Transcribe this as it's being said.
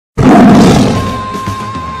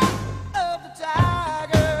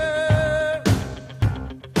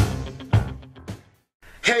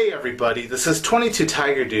everybody, this is 22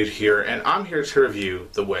 Tiger Dude here, and I'm here to review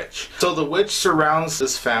The Witch. So The Witch surrounds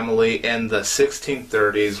this family in the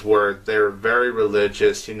 1630s where they're very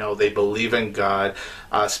religious, you know, they believe in God,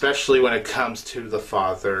 especially when it comes to the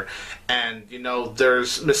father. And, you know,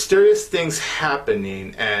 there's mysterious things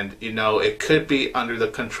happening, and, you know, it could be under the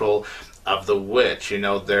control of the witch. You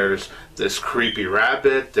know, there's this creepy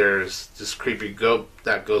rabbit, there's this creepy goat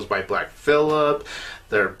that goes by Black Phillip,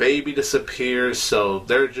 their baby disappears, so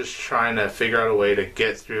they're just trying to figure out a way to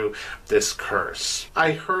get through this curse.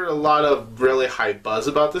 I heard a lot of really high buzz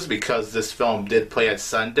about this because this film did play at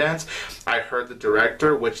Sundance. I heard the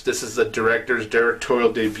director, which this is the director's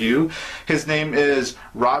directorial debut. His name is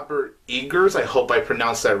Robert Eggers. I hope I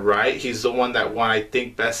pronounced that right. He's the one that won, I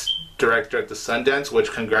think, Best Director at the Sundance,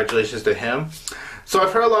 which congratulations to him. So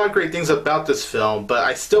I've heard a lot of great things about this film, but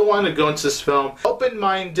I still want to go into this film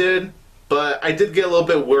open-minded, but I did get a little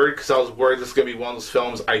bit worried because I was worried this is going to be one of those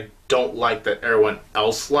films I don't like that everyone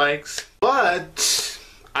else likes. But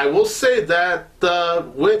I will say that The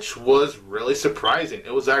Witch was really surprising.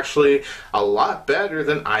 It was actually a lot better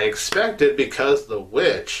than I expected because The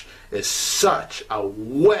Witch is such a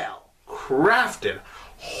well-crafted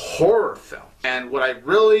horror film. And what I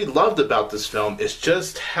really loved about this film is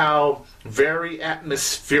just how very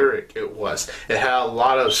atmospheric it was. It had a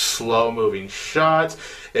lot of slow moving shots.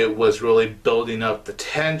 It was really building up the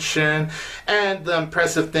tension. And the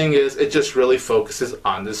impressive thing is it just really focuses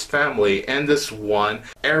on this family in this one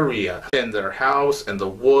area. In their house, in the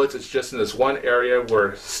woods, it's just in this one area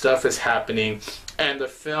where stuff is happening. And the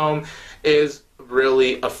film is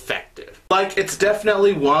really effective. Like, it's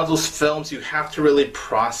definitely one of those films you have to really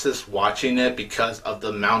process watching it because of the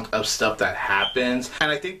amount of stuff that happens. And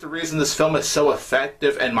I think the reason this film is so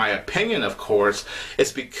effective, in my opinion of course,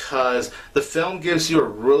 is because the film gives you a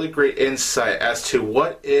really great insight as to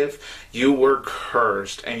what if you were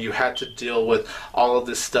cursed and you had to deal with all of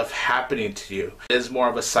this stuff happening to you. It is more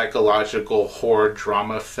of a psychological horror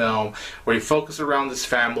drama film where you focus around this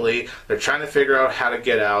family. They're trying to figure out how to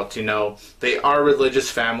get out. You know, they are a religious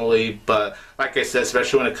family, but like I said,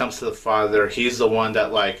 especially when it comes to the father, he's the one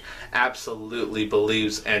that like absolutely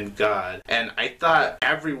believes in God. And I thought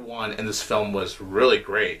everyone in this film was really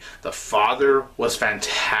great. The father was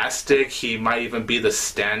fantastic. He might even be the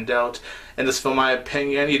standout in this film, in my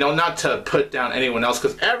opinion. You know, not to put down anyone else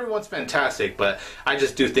because everyone's fantastic, but I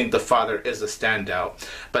just do think the father is a standout.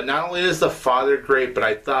 But not only is the father great, but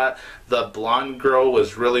I thought the blonde girl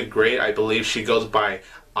was really great. I believe she goes by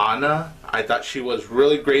Anna. I thought she was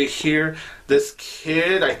really great here. This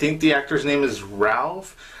kid, I think the actor's name is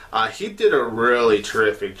Ralph. He did a really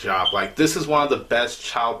terrific job. Like, this is one of the best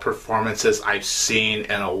child performances I've seen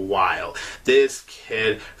in a while. This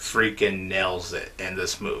kid freaking nails it in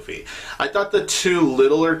this movie. I thought the two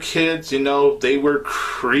littler kids, you know, they were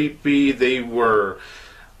creepy. They were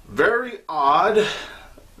very odd.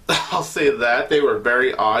 I'll say that. They were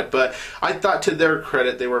very odd, but I thought to their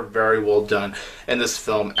credit they were very well done in this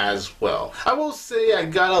film as well. I will say I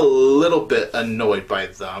got a little bit annoyed by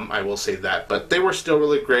them, I will say that, but they were still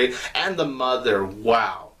really great. And the mother,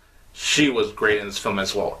 wow, she was great in this film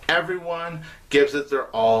as well. Everyone gives it their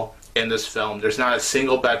all in this film. There's not a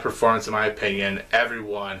single bad performance in my opinion.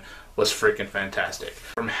 Everyone was freaking fantastic.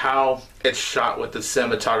 From how it's shot with the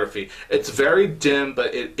cinematography, it's very dim,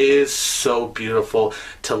 but it is so beautiful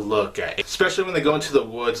to look at. Especially when they go into the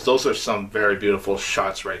woods, those are some very beautiful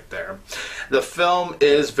shots right there. The film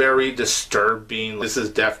is very disturbing. This is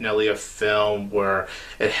definitely a film where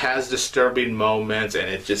it has disturbing moments, and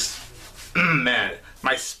it just, man,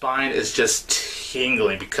 my spine is just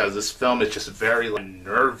tingling because this film is just very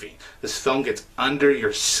unnerving. This film gets under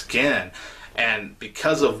your skin. And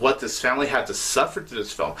because of what this family had to suffer through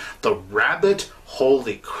this film, the rabbit,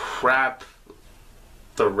 holy crap,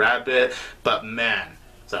 the rabbit, but man,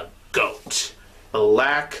 the goat,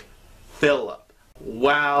 Black Phillip.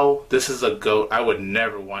 Wow, this is a goat I would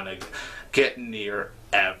never want to get near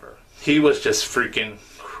ever. He was just freaking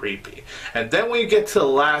creepy. And then when you get to the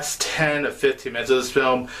last 10 to 15 minutes of this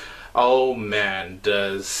film, oh man,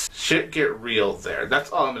 does shit get real there.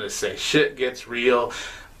 That's all I'm going to say. Shit gets real.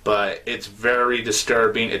 But it's very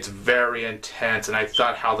disturbing, it's very intense, and I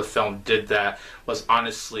thought how the film did that was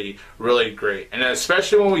honestly really great. And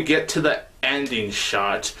especially when we get to the ending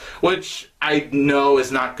shot, which I know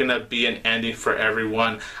is not going to be an ending for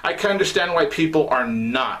everyone. I can understand why people are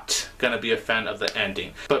not going to be a fan of the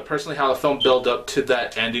ending. But personally, how the film built up to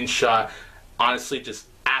that ending shot, honestly just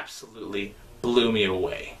absolutely blew me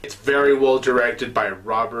away. It's very well directed by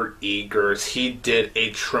Robert Eggers. He did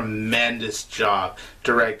a tremendous job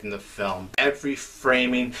directing the film. Every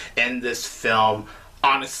framing in this film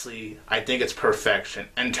Honestly, I think it's perfection.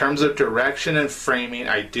 In terms of direction and framing,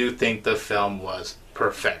 I do think the film was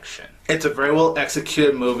perfection. It's a very well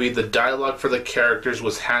executed movie. The dialogue for the characters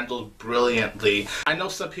was handled brilliantly. I know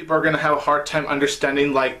some people are going to have a hard time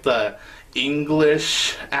understanding like the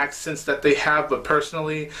English accents that they have, but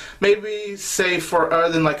personally, maybe say for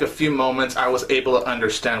other than like a few moments, I was able to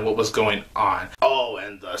understand what was going on. Oh,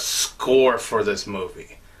 and the score for this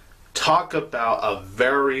movie. Talk about a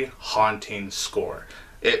very haunting score.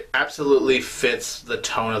 It absolutely fits the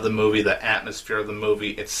tone of the movie, the atmosphere of the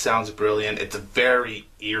movie. It sounds brilliant. It's very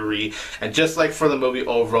eerie. And just like for the movie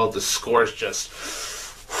overall, the score is just,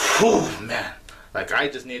 whew, man. Like, I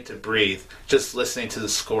just needed to breathe just listening to the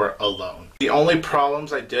score alone. The only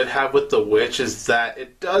problems I did have with The Witch is that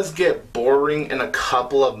it does get boring in a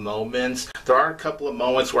couple of moments. There are a couple of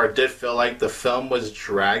moments where I did feel like the film was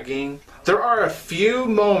dragging. There are a few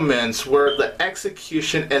moments where the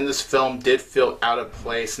execution in this film did feel out of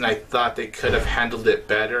place, and I thought they could have handled it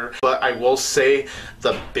better. But I will say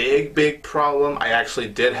the big problem I actually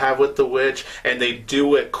did have with The Witch, and they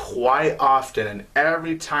do it quite often, and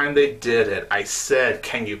every time they did it, I said,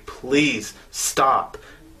 can you please stop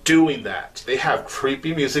doing that? They have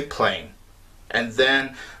creepy music playing, and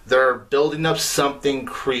then they're building up something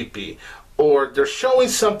creepy, or they're showing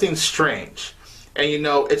something strange. And you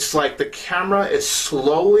know, it's like the camera is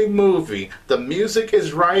slowly moving, the music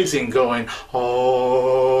is rising, going, oh,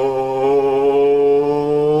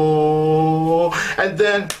 and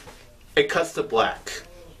then it cuts to black.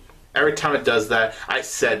 Every time it does that, I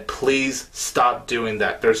said, please stop doing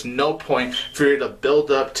that. There's no point for you to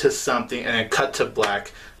build up to something and then cut to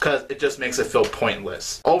black, because it just makes it feel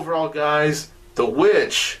pointless. Overall, guys, The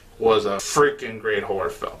Witch was a freaking great horror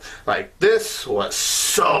film. Like, this was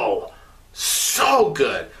so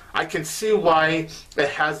good. I can see why it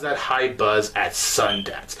has that high buzz at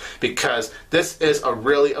Sundance, because this is a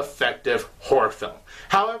really effective horror film.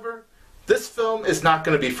 However, this film is not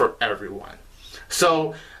going to be for everyone.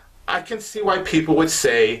 So I can see why people would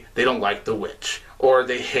say they don't like The Witch, or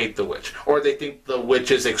they hate The Witch, or they think The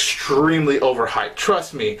Witch is extremely overhyped.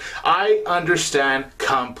 Trust me, I understand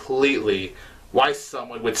completely why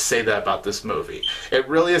someone would say that about this movie. It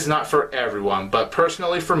really is not for everyone, but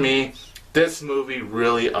personally for me, this movie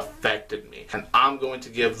really affected me, and I'm going to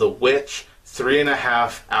give The Witch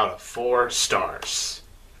 3.5 out of 4 stars.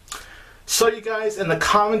 So you guys, in the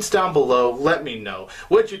comments down below, let me know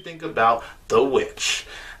what you think about The Witch.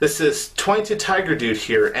 This is 22 Tiger Dude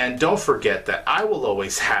here, and don't forget that I will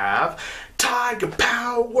always have Tiger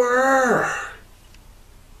Power!